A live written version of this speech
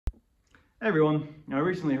Hey everyone, I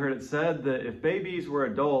recently heard it said that if babies were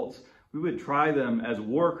adults, we would try them as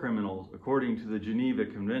war criminals according to the Geneva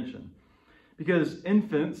Convention. Because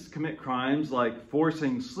infants commit crimes like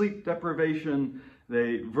forcing sleep deprivation,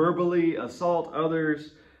 they verbally assault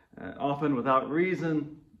others, often without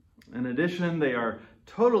reason. In addition, they are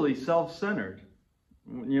totally self-centered.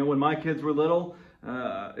 When my kids were little,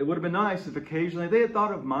 it would have been nice if occasionally they had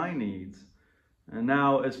thought of my needs. And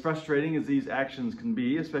now, as frustrating as these actions can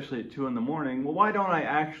be, especially at 2 a.m, well, why don't I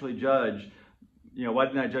actually judge? Why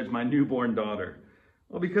didn't I judge my newborn daughter?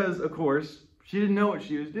 Well, because, of course, she didn't know what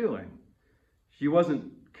she was doing. She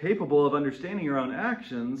wasn't capable of understanding her own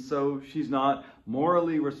actions, so she's not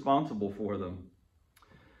morally responsible for them.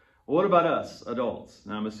 Well, what about us, adults?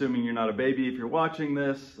 Now, I'm assuming you're not a baby if you're watching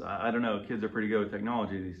this. I don't know, kids are pretty good with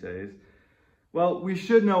technology these days. Well, we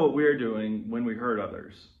should know what we're doing when we hurt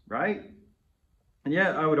others, right? And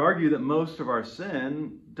yet, I would argue that most of our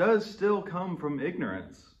sin does still come from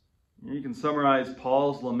ignorance. You can summarize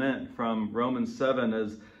Paul's lament from Romans 7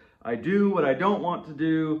 as, I do what I don't want to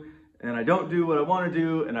do, and I don't do what I want to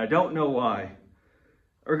do, and I don't know why.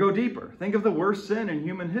 Or go deeper. Think of the worst sin in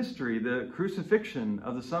human history, the crucifixion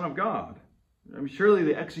of the Son of God. Surely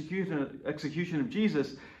the execution of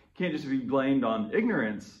Jesus can't just be blamed on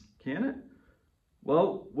ignorance, can it?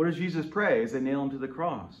 Well, what does Jesus pray as they nail him to the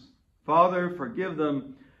cross? Father, forgive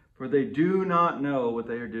them, for they do not know what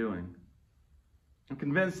they are doing. I'm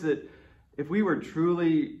convinced that if we were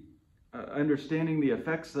truly understanding the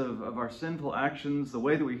effects of our sinful actions, the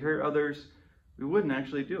way that we hurt others, we wouldn't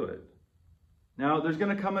actually do it. Now, there's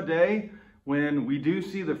going to come a day when we do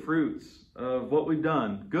see the fruits of what we've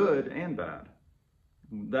done, good and bad.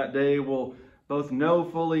 That day will both know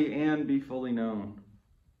fully and be fully known.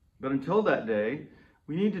 But until that day,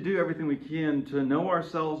 we need to do everything we can to know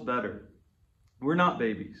ourselves better. We're not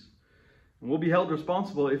babies. And we'll be held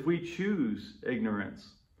responsible if we choose ignorance.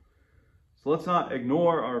 So let's not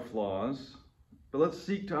ignore our flaws, but let's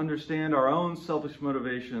seek to understand our own selfish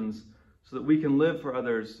motivations so that we can live for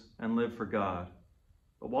others and live for God.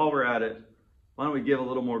 But while we're at it, why don't we give a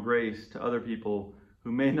little more grace to other people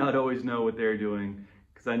who may not always know what they're doing,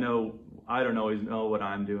 because I know I don't always know what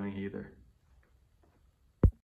I'm doing either.